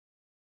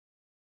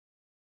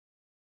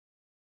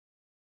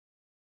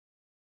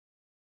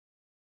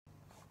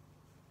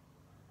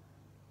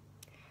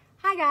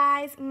Hi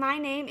guys, my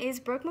name is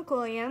Brooke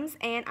McWilliams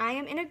and I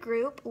am in a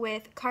group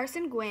with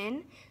Carson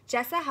Gwynn,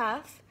 Jessa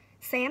Huff,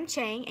 Sam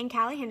Chang, and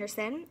Callie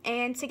Henderson,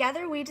 and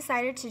together we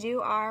decided to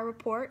do our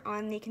report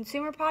on the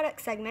consumer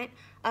products segment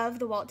of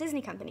the Walt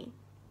Disney Company.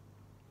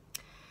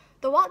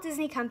 The Walt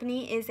Disney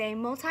Company is a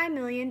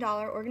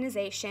multi-million-dollar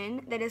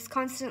organization that is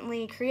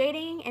constantly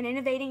creating and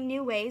innovating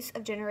new ways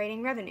of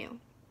generating revenue.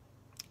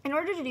 In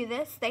order to do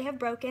this, they have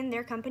broken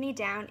their company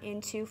down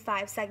into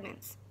 5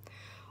 segments.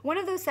 One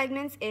of those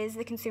segments is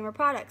the consumer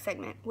products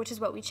segment, which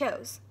is what we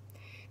chose.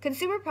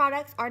 Consumer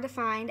products are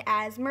defined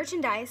as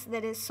merchandise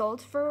that is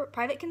sold for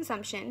private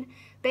consumption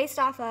based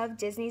off of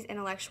Disney's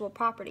intellectual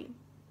property.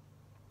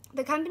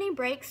 The company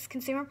breaks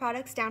consumer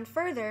products down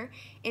further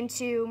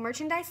into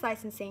merchandise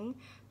licensing,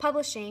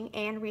 publishing,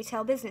 and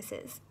retail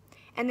businesses.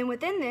 And then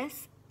within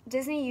this,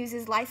 Disney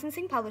uses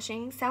licensing,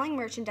 publishing, selling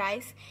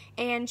merchandise,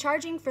 and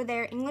charging for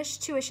their English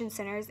tuition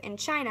centers in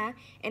China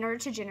in order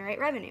to generate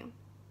revenue.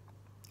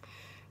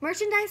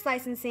 Merchandise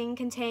licensing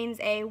contains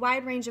a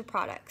wide range of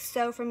products,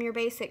 so from your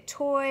basic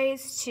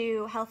toys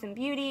to health and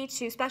beauty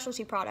to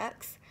specialty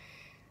products,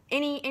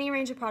 any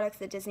range of products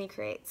that Disney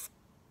creates.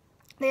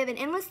 They have an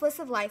endless list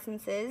of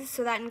licenses,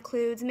 so that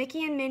includes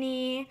Mickey and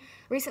Minnie,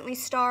 recently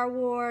Star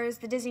Wars,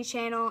 the Disney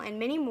Channel, and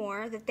many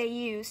more that they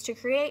use to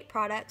create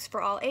products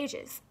for all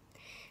ages.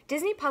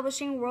 Disney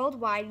Publishing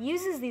worldwide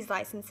uses these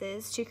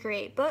licenses to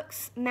create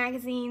books,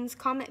 magazines,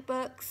 comic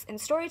books,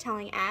 and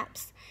storytelling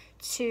apps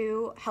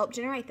to help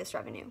generate this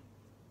revenue.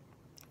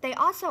 They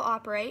also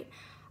operate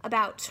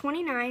about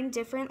 29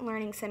 different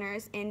learning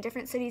centers in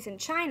different cities in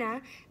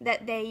China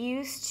that they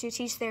use to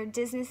teach their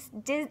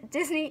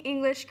Disney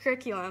English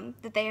curriculum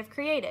that they have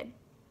created.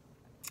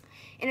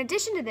 In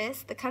addition to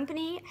this, the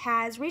company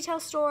has retail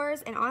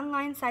stores and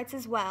online sites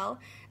as well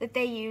that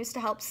they use to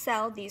help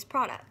sell these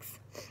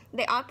products.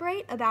 They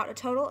operate about a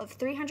total of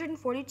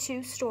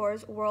 342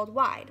 stores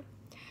worldwide.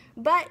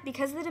 But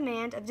because the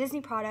demand of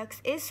Disney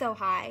products is so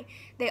high,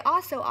 they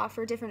also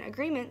offer different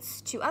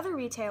agreements to other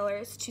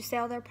retailers to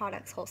sell their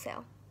products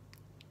wholesale.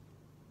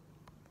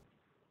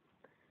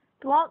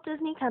 The Walt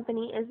Disney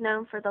Company is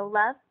known for the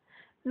love,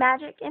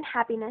 magic, and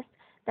happiness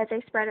that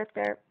they spread at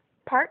their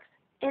parks,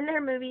 in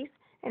their movies,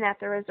 and at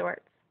their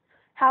resorts.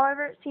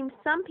 However, it seems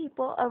some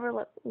people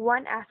overlook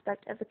one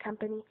aspect of the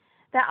company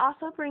that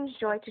also brings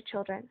joy to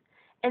children,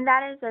 and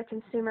that is their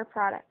consumer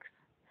products.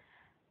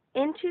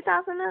 In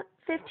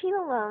 2015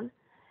 alone,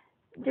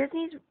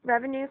 Disney's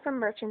revenue from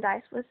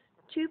merchandise was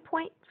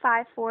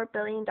 $2.54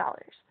 billion.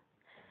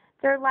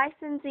 Their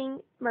licensing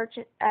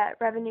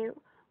revenue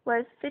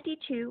was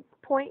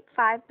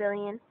 $52.5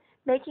 billion,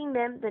 making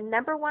them the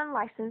 #1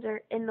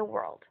 licensor in the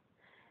world,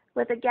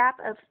 with a gap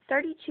of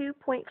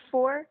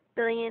 $32.4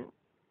 billion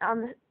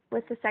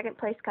with the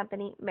second-place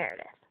company,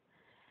 Meredith.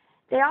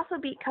 They also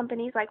beat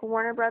companies like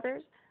Warner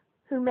Brothers,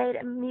 who made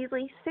a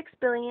measly $6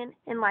 billion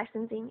in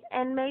licensing,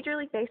 and Major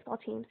League Baseball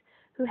teams,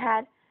 who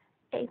had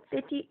a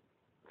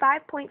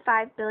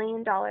 $5.5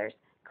 billion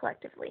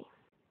collectively.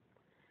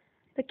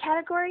 The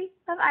category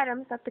of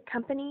items that the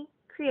company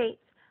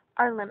creates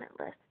are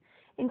limitless,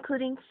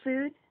 including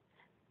food,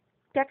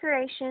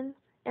 decorations,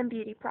 and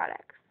beauty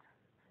products.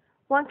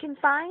 One can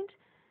find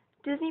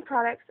Disney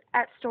products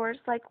at stores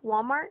like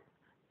Walmart,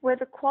 where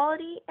the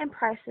quality and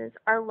prices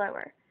are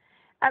lower,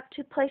 up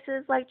to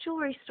places like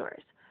jewelry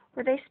stores,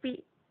 where they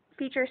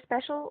feature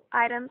special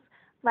items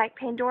like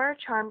Pandora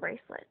charm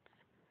bracelets.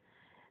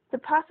 The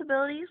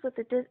possibilities with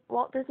the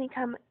Walt Disney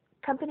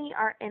Company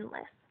are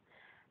endless.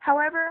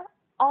 However,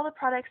 all the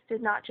products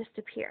did not just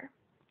appear.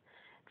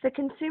 The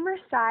consumer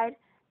side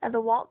of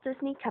the Walt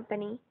Disney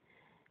Company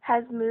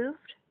has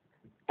moved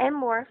and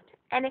morphed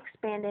and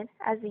expanded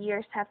as the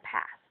years have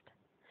passed.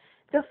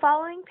 The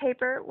following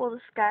paper will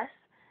discuss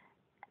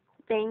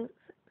things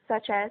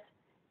such as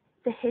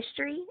the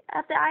history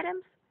of the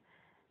items,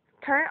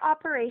 current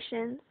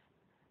operations,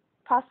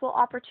 possible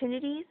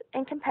opportunities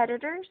and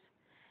competitors,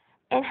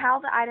 and how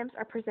the items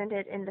are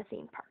presented in the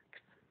theme parks.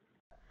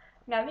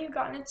 Now that you've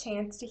gotten a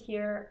chance to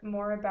hear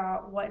more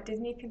about what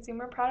Disney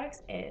Consumer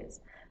Products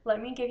is,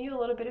 let me give you a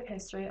little bit of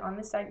history on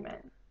the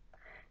segment.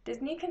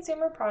 Disney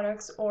Consumer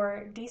Products,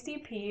 or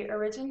DCP,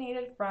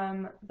 originated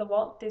from the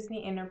Walt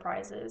Disney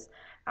Enterprises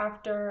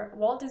after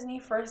Walt Disney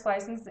first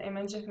licensed the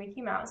image of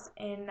Mickey Mouse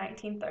in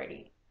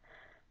 1930.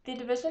 The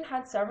division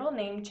had several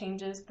name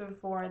changes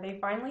before they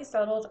finally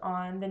settled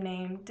on the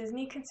name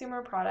Disney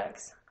Consumer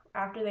Products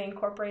after they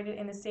incorporated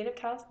in the state of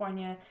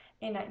California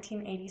in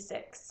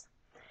 1986.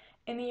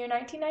 In the year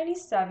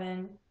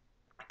 1997,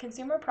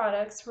 Consumer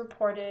Products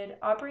reported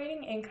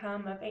operating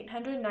income of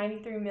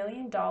 $893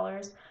 million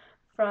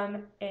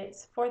from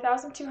its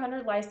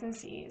 4,200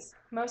 licensees,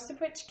 most of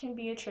which can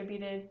be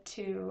attributed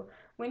to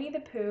Winnie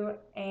the Pooh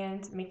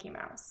and Mickey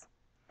Mouse.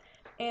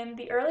 In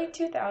the early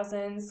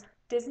 2000s,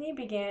 Disney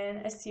began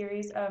a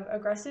series of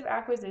aggressive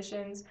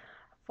acquisitions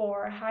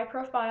for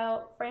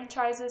high-profile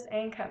franchises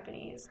and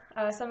companies,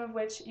 some of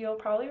which you'll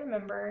probably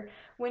remember: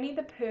 Winnie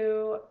the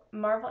Pooh,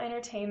 Marvel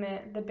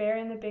Entertainment, The Bear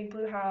in the Big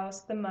Blue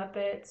House, The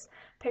Muppets,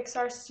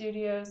 Pixar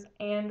Studios,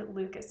 and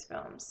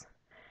Lucasfilms.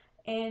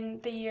 In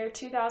the year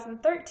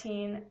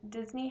 2013,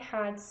 Disney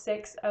had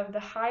 6 of the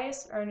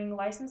highest earning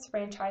licensed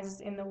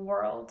franchises in the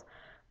world,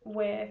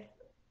 with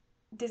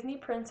Disney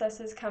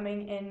Princesses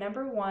coming in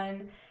number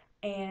 1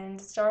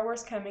 and Star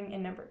Wars coming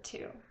in number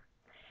 2.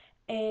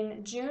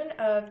 In June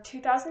of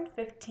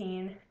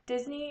 2015,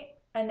 Disney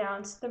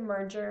announced the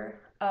merger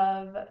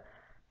of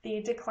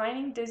the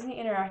declining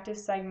Disney Interactive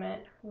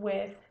segment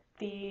with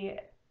the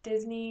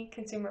Disney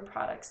Consumer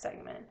Products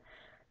segment.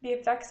 The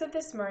effects of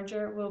this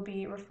merger will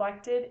be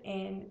reflected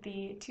in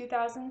the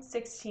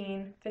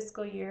 2016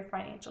 fiscal year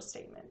financial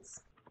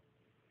statements.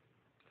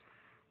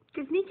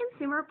 Disney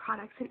Consumer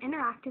Products and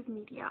Interactive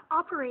Media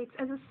operates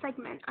as a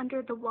segment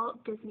under the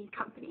Walt Disney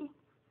Company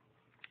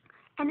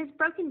and is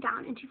broken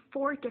down into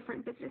 4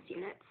 different business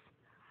units,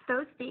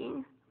 those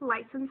being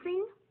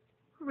licensing,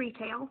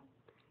 retail,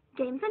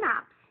 games and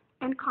apps,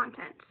 and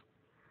content.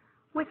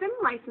 Within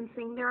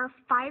licensing, there are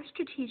 5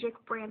 strategic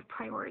brand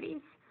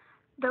priorities,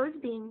 those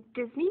being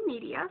Disney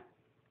Media,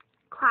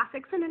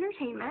 Classics and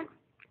Entertainment,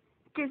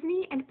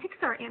 Disney and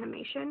Pixar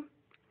Animation,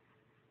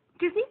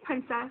 Disney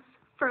Princess,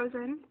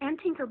 Frozen, and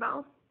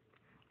Tinkerbell,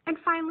 and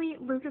finally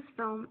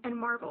Lucasfilm and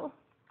Marvel.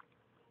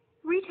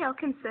 Retail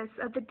consists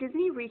of the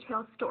Disney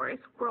retail stores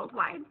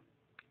worldwide.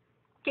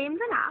 Games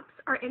and apps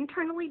are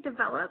internally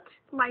developed,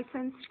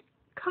 licensed,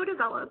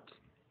 co-developed,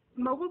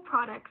 mobile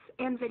products,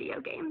 and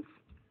video games.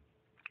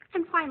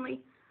 And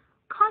finally,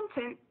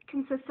 content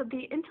consists of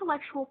the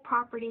intellectual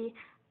property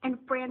and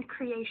brand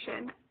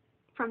creation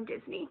from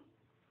Disney.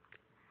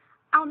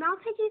 I'll now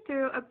take you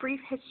through a brief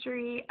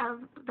history of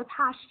the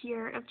past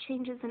year of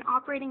changes in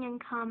operating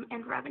income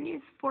and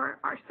revenues for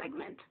our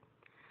segment.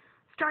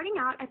 Starting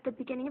out at the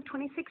beginning of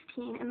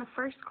 2016 in the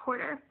first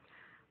quarter,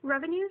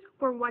 revenues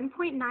were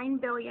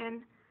 $1.9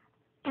 billion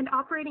and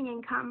operating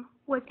income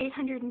was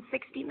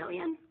 $860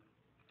 million.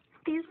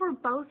 These were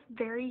both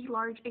very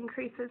large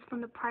increases from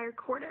the prior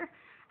quarter,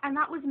 and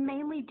that was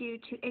mainly due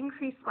to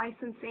increased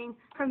licensing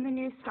from the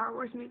new Star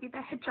Wars movie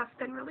that had just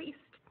been released.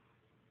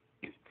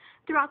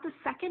 Throughout the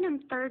second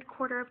and third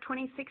quarter of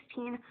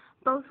 2016,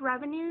 both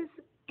revenues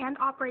and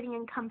operating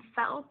income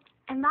fell,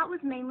 and that was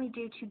mainly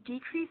due to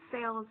decreased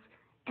sales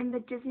in the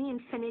Disney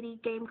Infinity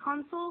game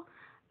console,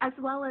 as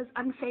well as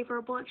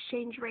unfavorable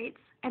exchange rates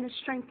and a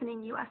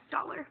strengthening US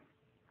dollar.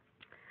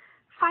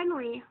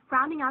 Finally,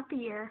 rounding out the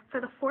year for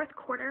the fourth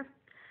quarter,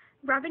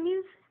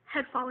 revenues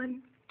had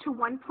fallen to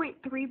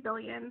 $1.3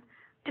 billion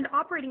and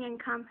operating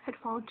income had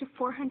fallen to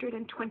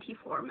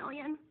 $424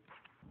 million.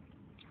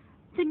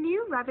 The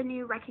new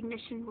revenue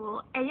recognition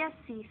rule,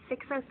 ASC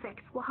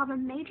 606, will have a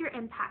major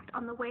impact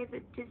on the way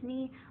that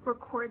Disney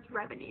records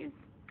revenues.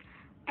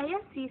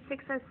 ASC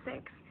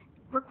 606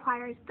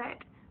 requires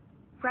that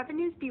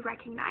revenues be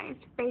recognized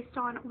based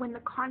on when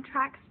the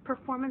contract's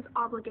performance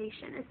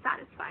obligation is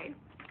satisfied.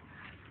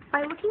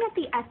 By looking at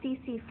the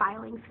SEC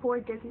filings for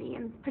Disney,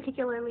 and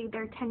particularly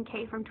their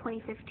 10-K from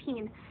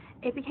 2015,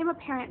 it became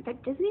apparent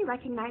that Disney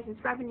recognizes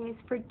revenues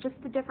for just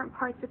the different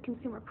parts of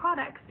consumer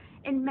products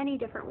in many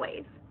different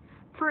ways.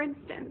 For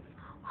instance,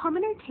 home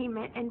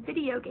entertainment and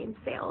video game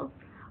sales,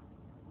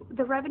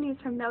 the revenues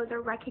from those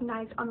are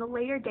recognized on the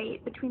later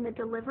date between the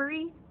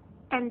delivery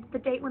and the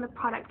date when the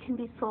product can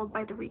be sold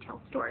by the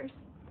retail stores.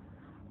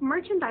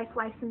 Merchandise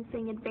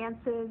licensing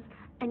advances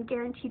and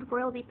guaranteed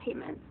royalty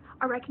payments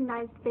are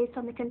recognized based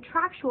on the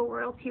contractual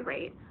royalty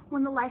rate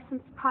when the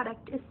licensed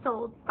product is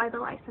sold by the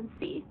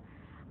licensee.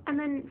 And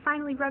then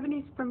finally,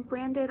 revenues from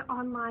branded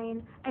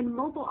online and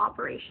mobile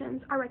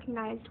operations are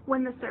recognized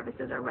when the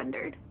services are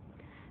rendered.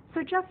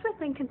 So just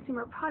within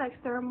consumer products,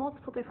 there are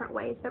multiple different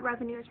ways that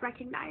revenue is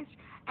recognized,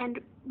 and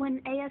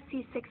when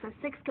ASC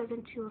 606 goes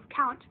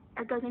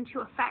into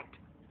effect,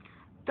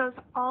 those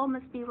all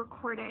must be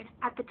recorded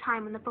at the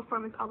time when the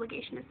performance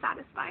obligation is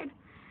satisfied.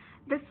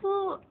 This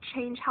will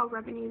change how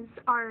revenues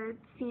are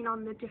seen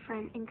on the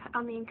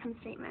income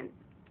statement,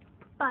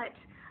 but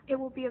it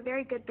will be a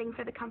very good thing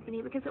for the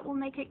company because it will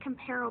make it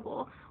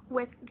comparable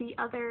with the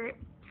other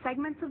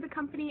segments of the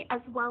company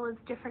as well as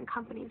different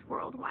companies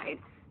worldwide,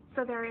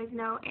 so there is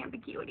no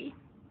ambiguity.